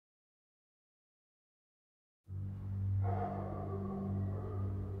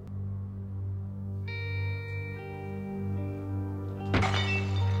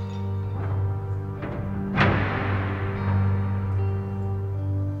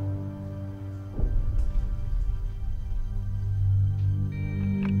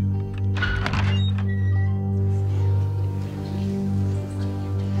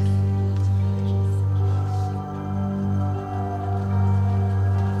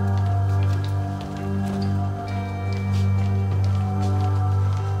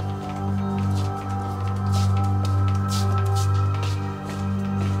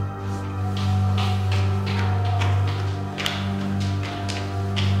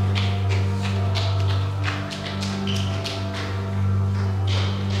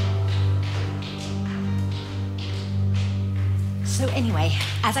Anyway,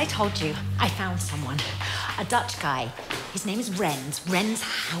 as I told you, I found someone. A Dutch guy. His name is Rens. Rens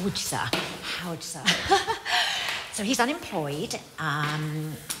Houtzer. So he's unemployed.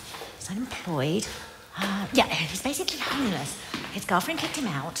 Yeah, he's basically homeless. His girlfriend kicked him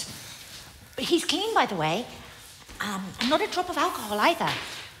out. But he's clean, by the way. And not a drop of alcohol either.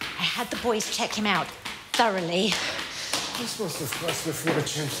 I had the boys check him out thoroughly. I'm supposed to cost a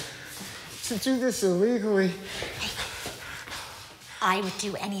fortune to do this illegally. Hey, I would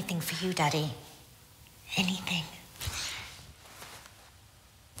do anything for you, Daddy. Anything.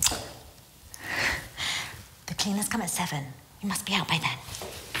 The cleaners come at 7. You must be out by then.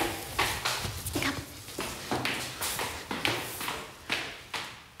 Come.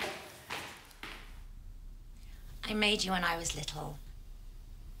 I made you when I was little.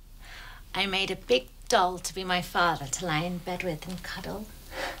 I made a big doll to be my father to lie in bed with and cuddle.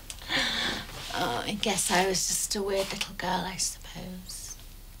 Oh, I guess I was just a weird little girl, I suppose.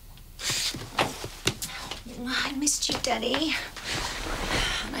 I missed you, Daddy.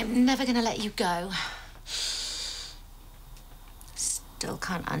 And I'm never going to let you go. Still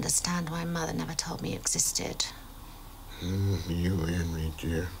can't understand why Mother never told me you existed. You and me,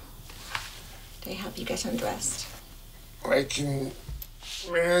 dear. Do I help you get undressed? I can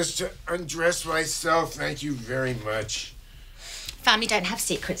manage to undress myself, thank you very much. Family don't have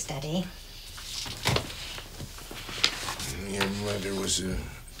secrets, Daddy. Your mother was a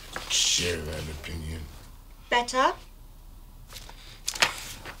share that opinion. Better?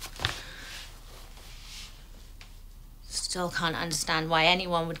 Still can't understand why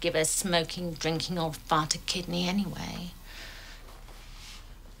anyone would give a smoking, drinking, or farted kidney anyway.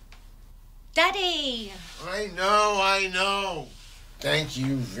 Daddy! I know. Thank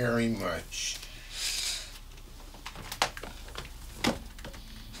you very much. Can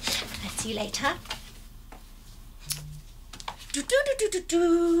I see you later? Do do do do do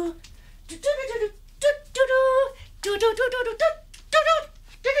do. Do do do do do do do do do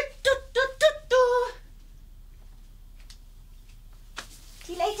do do do do do.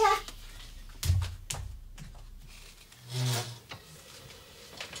 See you later.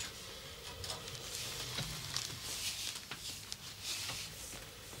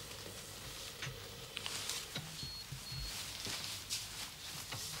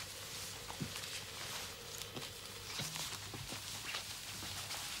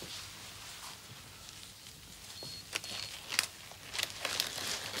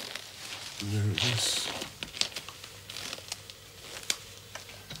 Nervous.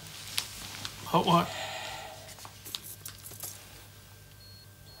 What?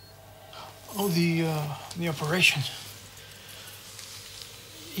 Oh, the operation.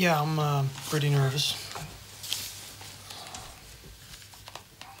 Yeah, I'm pretty nervous.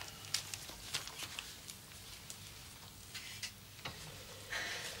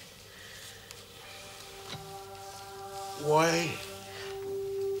 Why?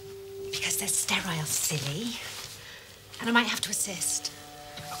 Because they're sterile, silly. And I might have to assist.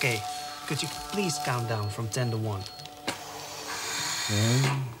 Okay, could you please count down from 10 to 1? 10,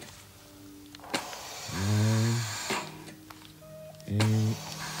 9, 8,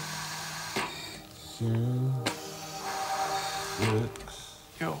 7, 6.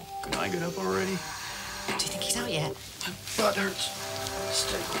 Yo, can I get up already? Do you think he's out yet? My butt hurts.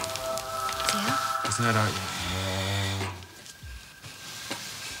 Stay. Is he out? He's not out yet.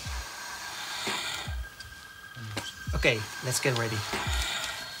 Okay, let's get ready.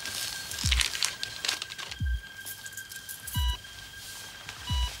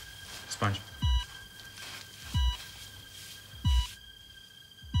 Sponge.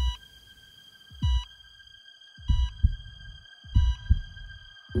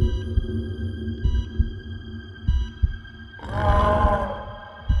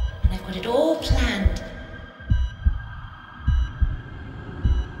 And I've got it all planned.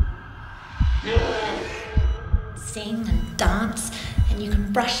 Sing and dance, and you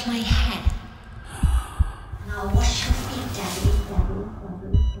can brush my hair. And I'll wash your feet, Daddy.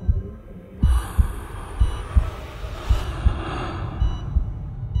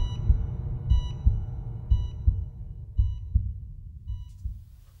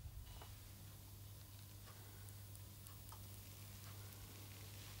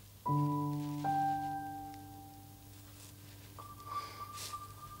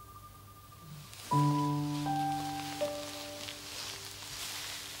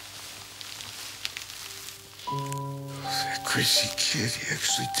 That crazy kid, he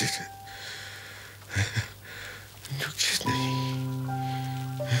actually did it. No kidding.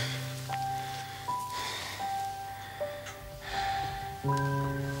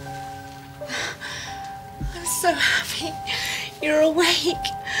 I'm so happy. You're awake.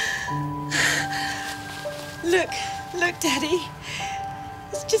 Look, Daddy.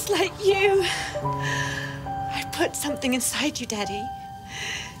 It's just like you. I put something inside you, Daddy,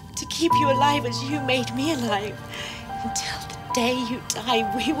 to keep you alive as you made me alive. Until the day you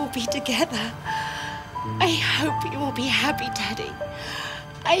die, we will be together. I hope you will be happy, Daddy.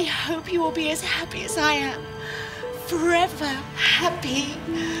 I hope you will be as happy as I am. Forever happy.